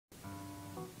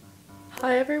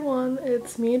Hi everyone,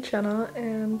 it's me, Jenna,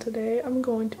 and today I'm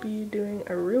going to be doing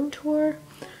a room tour.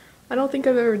 I don't think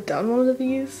I've ever done one of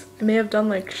these. I may have done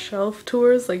like shelf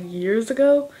tours like years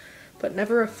ago, but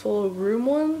never a full room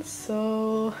one,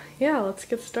 so yeah, let's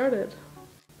get started.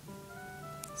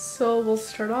 So we'll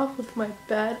start off with my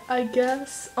bed, I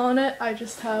guess. On it, I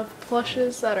just have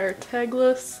plushes that are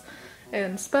tagless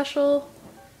and special.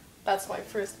 That's my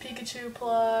first Pikachu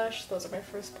plush. Those are my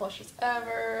first plushes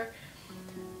ever.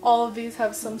 All of these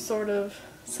have some sort of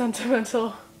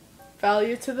sentimental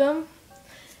value to them.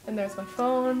 And there's my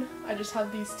phone. I just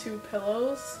have these two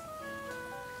pillows.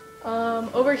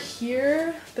 Over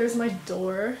here, there's my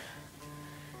door.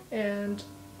 And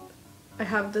I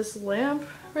have this lamp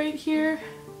right here.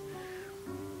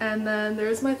 And then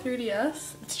there's my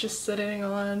 3DS. It's just sitting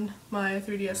on my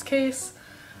 3DS case.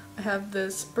 I have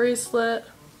this bracelet.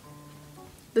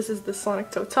 This is the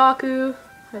Sonic Totaku.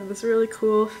 I have this really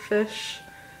cool fish.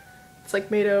 It's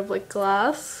like made out of like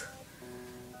glass.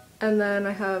 And then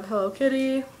I have Hello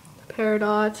Kitty,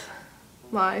 Peridot,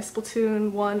 my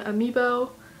Splatoon 1 amiibo.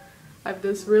 I have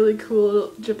this really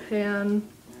cool Japan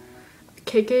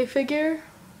KK figure.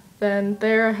 Then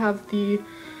there I have the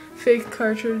fake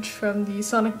cartridge from the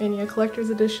Sonic Mania Collector's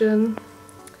Edition.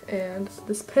 And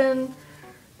this pin.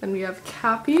 Then we have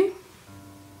Cappy.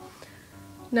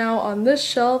 Now on this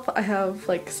shelf I have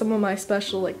like some of my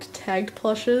special like tagged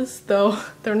plushes, though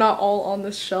they're not all on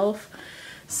this shelf.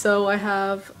 So I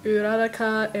have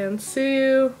Uraraka and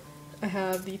Tsuyu, I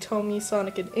have the Tomy,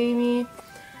 Sonic and Amy,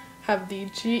 have the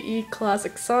GE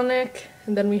Classic Sonic,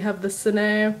 and then we have the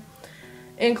Sine,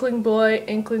 Inkling Boy,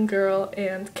 Inkling Girl,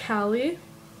 and Callie.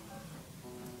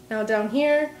 Now down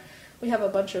here we have a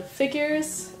bunch of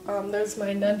figures. There's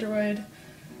my Nendoroid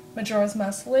Majora's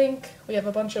Mask Link, we have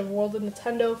a bunch of World of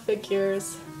Nintendo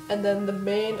figures, and then the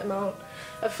main amount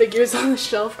of figures on the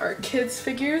shelf are kids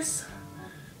figures.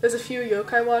 There's a few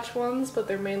Yokai Watch ones, but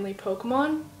they're mainly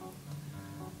Pokemon.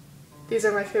 These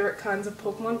are my favorite kinds of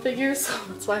Pokemon figures, so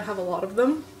that's why I have a lot of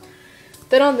them.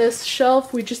 Then on this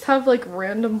shelf we just have like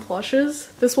random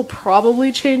plushes. This will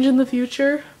probably change in the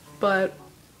future, but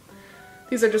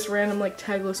these are just random like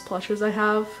tagless plushes I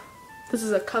have. This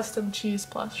is a custom cheese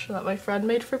plush that my friend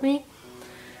made for me.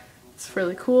 It's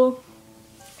really cool.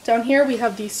 Down here we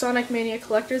have the Sonic Mania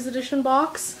Collector's Edition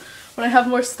box. When I have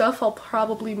more stuff, I'll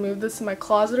probably move this in my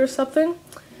closet or something.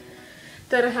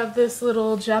 Then I have this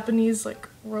little Japanese like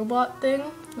robot thing,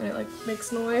 and it like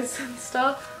makes noise and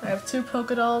stuff. I have two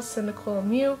Poké Dolls, Cyndaquil and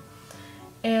Mew.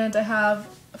 And I have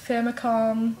a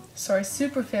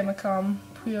Super Famicom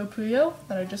Puyo Puyo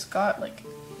that I just got like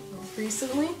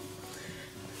recently.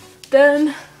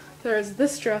 Then there's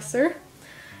this dresser,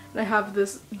 and I have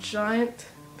this giant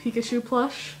Pikachu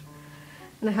plush,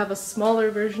 and I have a smaller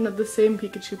version of the same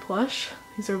Pikachu plush.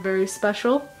 These are very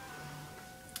special,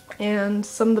 and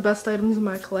some of the best items in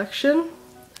my collection.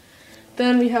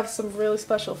 Then we have some really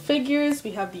special figures.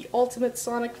 We have the Ultimate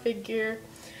Sonic figure,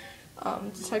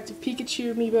 Detective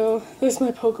Pikachu amiibo. There's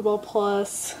my Pokeball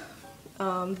Plus,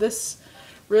 this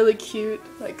really cute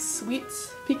like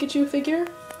Sweets Pikachu figure.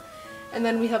 And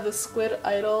then we have the Squid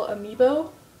Idol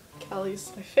amiibo.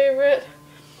 Callie's my favorite.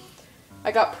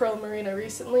 I got Pearl Marina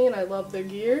recently and I love their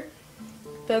gear.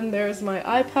 Then there's my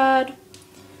iPad.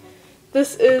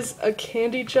 This is a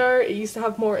candy jar. It used to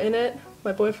have more in it.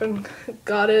 My boyfriend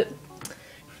got it,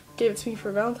 gave it to me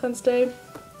for Valentine's Day.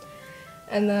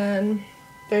 And then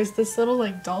there's this little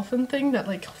like dolphin thing that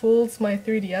like holds my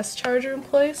 3DS charger in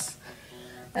place.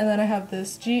 And then I have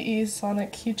this GE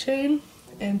Sonic keychain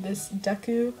and this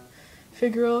Deku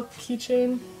Figural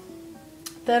keychain.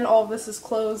 Then all of this is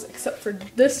closed except for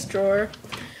this drawer,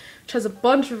 which has a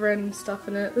bunch of random stuff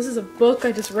in it. This is a book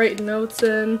I just write notes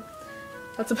in.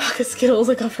 That's a pack of Skittles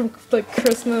I got from like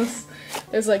Christmas.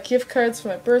 There's like gift cards for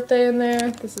my birthday in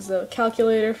there. This is a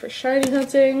calculator for shiny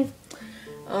hunting.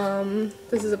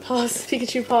 This is a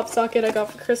Pikachu pop socket I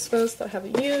got for Christmas that I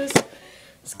haven't used.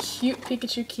 This cute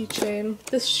Pikachu keychain.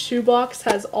 This shoebox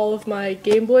has all of my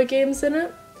Game Boy games in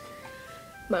it.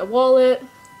 My wallet,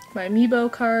 my amiibo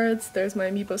cards, there's my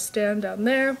amiibo stand down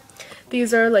there.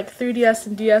 These are like 3DS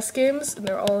and DS games, and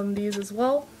they're all in these as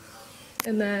well.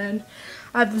 And then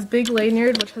I have this big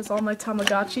lanyard which has all my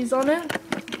Tamagotchis on it.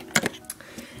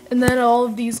 And then all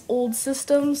of these old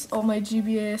systems, all my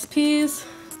GBASPs,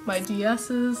 my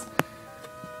DSs,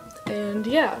 and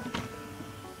yeah.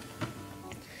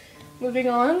 Moving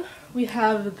on, we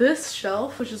have this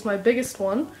shelf, which is my biggest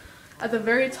one. At the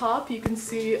very top you can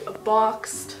see a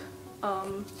boxed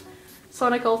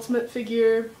Sonic Ultimate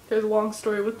figure. There's a long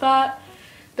story with that.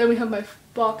 Then we have my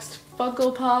boxed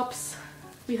Funko Pops.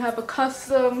 We have a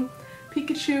custom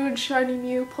Pikachu and Shiny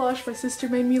Mew plush my sister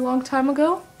made me a long time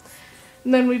ago.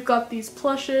 And then we've got these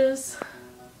plushes.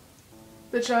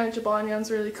 The giant Jibanyan's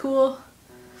really cool.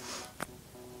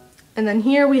 And then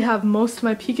here we have most of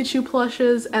my Pikachu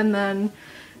plushes, and then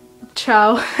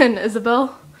Chow and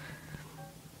Isabel.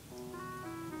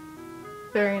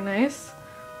 Very nice.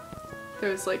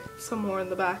 There's like some more in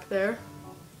the back there.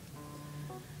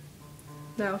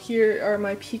 Now here are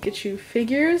my Pikachu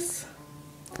figures.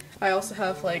 I also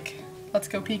have like Let's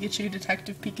Go Pikachu,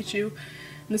 Detective Pikachu,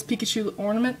 and this Pikachu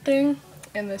ornament thing,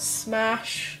 and this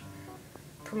Smash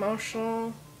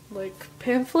promotional like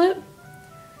pamphlet.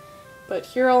 But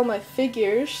here are all my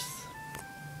figures.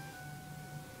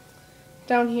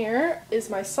 Down here is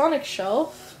my Sonic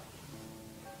shelf.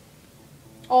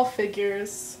 All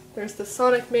figures. There's the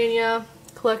Sonic Mania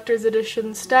Collector's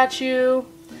Edition statue,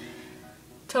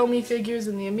 Tomy figures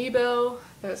in the amiibo.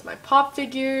 There's my Pop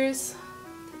figures,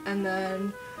 and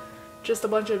then just a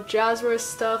bunch of Jazzwares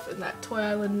stuff and that Toy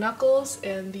Island Knuckles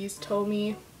and these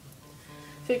Tomy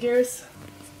figures.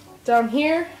 Down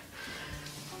here,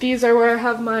 these are where I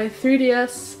have my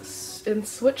 3DS and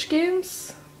Switch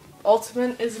games.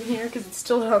 Ultimate is in here because it's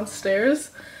still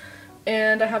downstairs.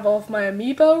 And I have all of my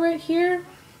amiibo right here.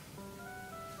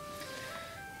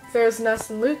 There's Ness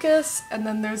and Lucas, and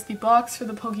then there's the box for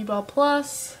the Pokeball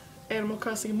Plus, Animal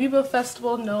Crossing Amiibo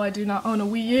Festival. No, I do not own a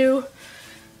Wii U.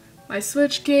 My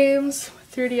Switch games,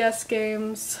 3DS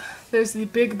games. There's the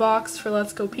big box for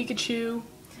Let's Go Pikachu.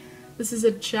 This is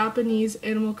a Japanese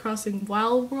Animal Crossing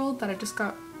Wild World that I just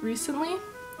got recently.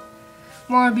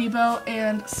 More amiibo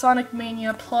and Sonic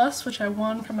Mania Plus, which I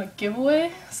won from a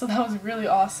giveaway, so that was really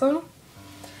awesome.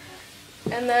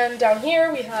 And then down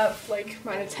here we have like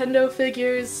my Nintendo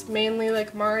figures, mainly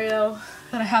like Mario,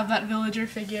 and I have that Villager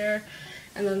figure,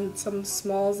 and then some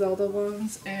small Zelda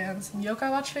ones and some Yokai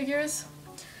Watch figures.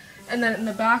 And then in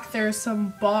the back there's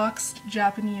some boxed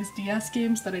Japanese DS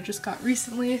games that I just got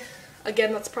recently.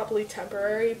 Again, that's probably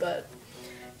temporary, but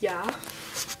yeah.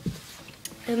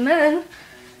 And then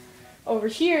over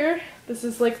here, this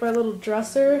is like my little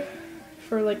dresser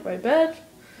for like my bed.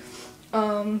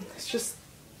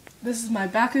 This is my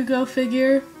Bakugo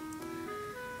figure.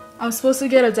 I was supposed to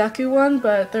get a Deku one,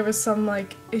 but there was some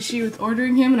like issue with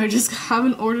ordering him, and I just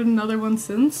haven't ordered another one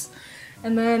since.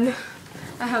 And then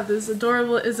I have this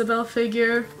adorable Isabel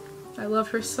figure. I love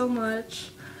her so much.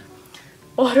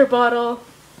 Water bottle.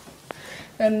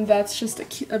 And that's just a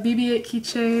BB-8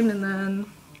 keychain, and then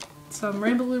some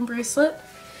Rainbow Balloon bracelet.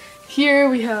 Here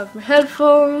we have my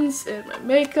headphones and my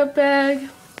makeup bag.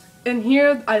 And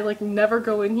here, I like never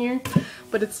go in here,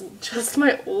 but it's just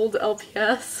my old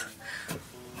LPS.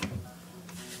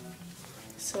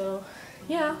 So,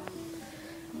 yeah.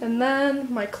 And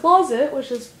then my closet,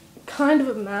 which is kind of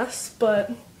a mess,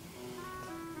 but,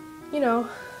 you know.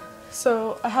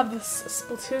 So, I have this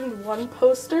Splatoon 1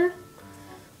 poster.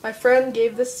 My friend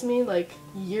gave this to me like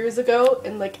years ago,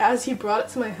 and like as he brought it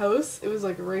to my house, it was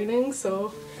like raining,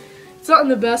 so it's not in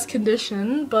the best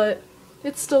condition, but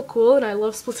it's still cool, and I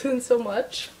love Splatoon so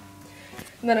much.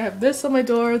 And then I have this on my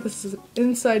door. This is an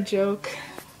inside joke.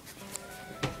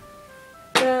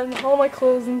 Then all my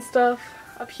clothes and stuff.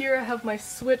 Up here I have my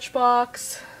Switch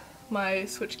box, my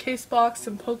Switch case box,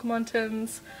 some Pokemon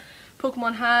tins,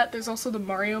 Pokemon hat. There's also the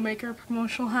Mario Maker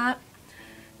promotional hat.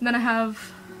 And then I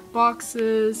have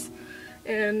boxes,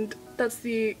 and that's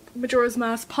the Majora's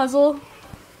Mask puzzle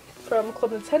from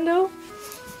Club Nintendo.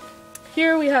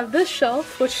 Here we have this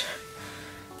shelf, which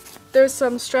there's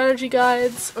some strategy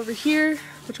guides over here,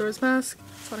 Majora's Mask,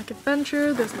 Sonic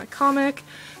Adventure, there's my comic,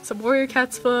 some Warrior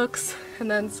Cats books,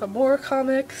 and then some more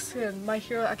comics and My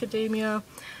Hero Academia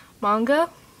manga.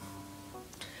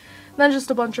 And then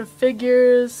just a bunch of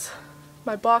figures,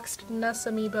 my boxed Ness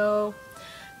amiibo,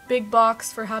 big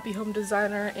box for Happy Home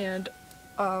Designer, and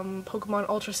Pokemon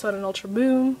Ultra Sun and Ultra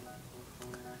Moon.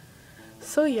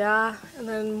 So yeah, and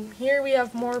then here we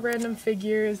have more random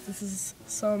figures. This is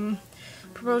some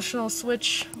promotional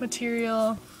Switch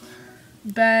material,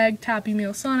 bag, Happy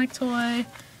Meal Sonic toy,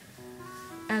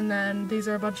 and then these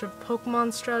are a bunch of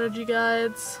Pokemon strategy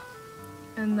guides,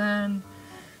 and then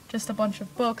just a bunch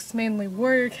of books, mainly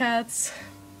Warrior Cats.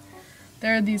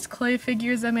 There are these clay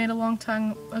figures I made a long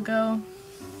time ago.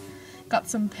 Got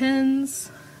some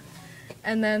pins,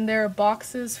 and then there are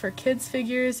boxes for kids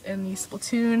figures and the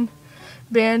Splatoon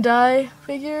Bandai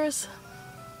figures.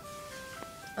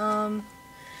 And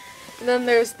then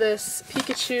there's this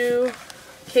Pikachu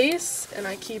case, and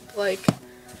I keep like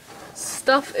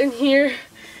stuff in here.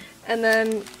 And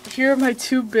then here are my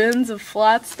two bins of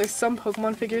flats. There's some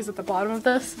Pokemon figures at the bottom of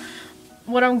this.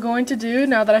 What I'm going to do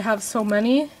now that I have so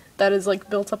many that is like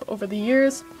built up over the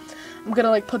years, I'm gonna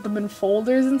like put them in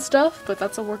folders and stuff, but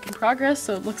that's a work in progress,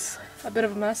 so it looks a bit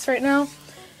of a mess right now.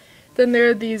 Then there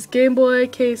are these Game Boy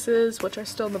cases, which are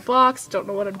still in the box. Don't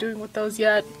know what I'm doing with those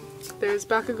yet. There's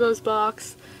Bakugo's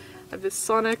box. I have this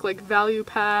Sonic like value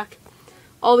pack.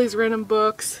 All these random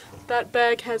books. That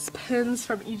bag has pins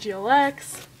from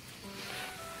EGLX.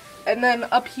 And then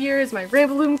up here is my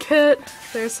Rambaloom kit.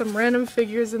 There's some random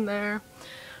figures in there.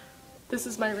 This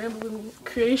is my Rambaloom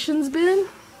Creations bin.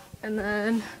 And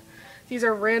then these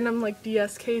are random like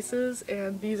DS cases,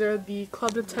 and these are the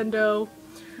Club Nintendo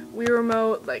Wii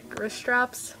Remote like wrist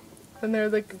straps. And they're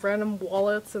like random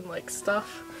wallets and like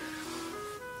stuff.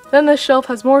 Then this shelf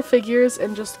has more figures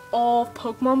and just all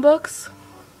Pokemon books.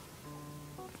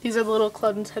 These are the little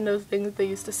Club Nintendo things that they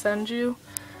used to send you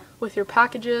with your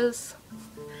packages.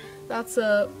 That's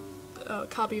a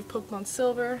copy of Pokemon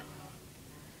Silver.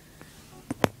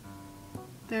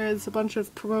 There's a bunch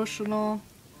of promotional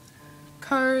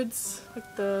cards,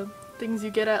 like the things you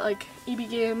get at like EB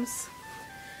Games.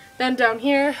 Then down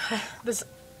here, this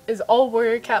is all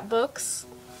Warrior Cat books.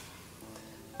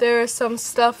 There's some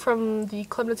stuff from the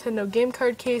Club Nintendo game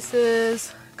card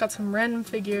cases. Got some random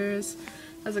figures.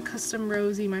 As a custom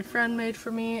Rosie my friend made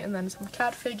for me, and then some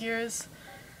cat figures.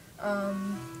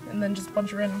 And then just a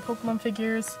bunch of random Pokemon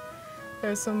figures.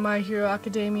 There's some My Hero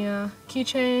Academia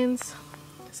keychains,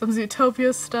 some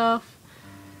Zootopia stuff,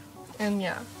 and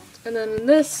yeah. And then in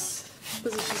this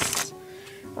is just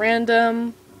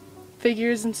random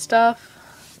figures and stuff.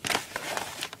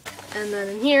 And then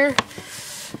in here,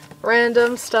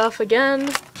 random stuff again.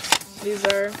 These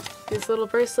are these little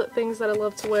bracelet things that I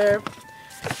love to wear.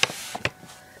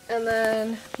 And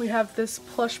then we have this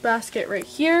plush basket right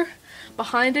here.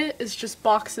 Behind it is just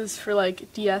boxes for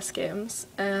like DS games,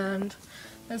 and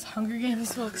there's Hunger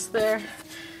Games books there.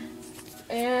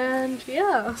 And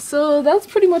yeah, so that's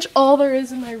pretty much all there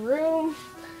is in my room.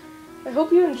 I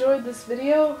hope you enjoyed this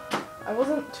video. I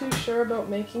wasn't too sure about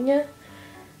making it,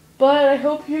 but I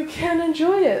hope you can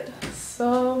enjoy it.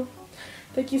 So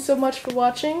thank you so much for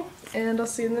watching, and I'll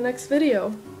see you in the next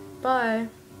video. Bye!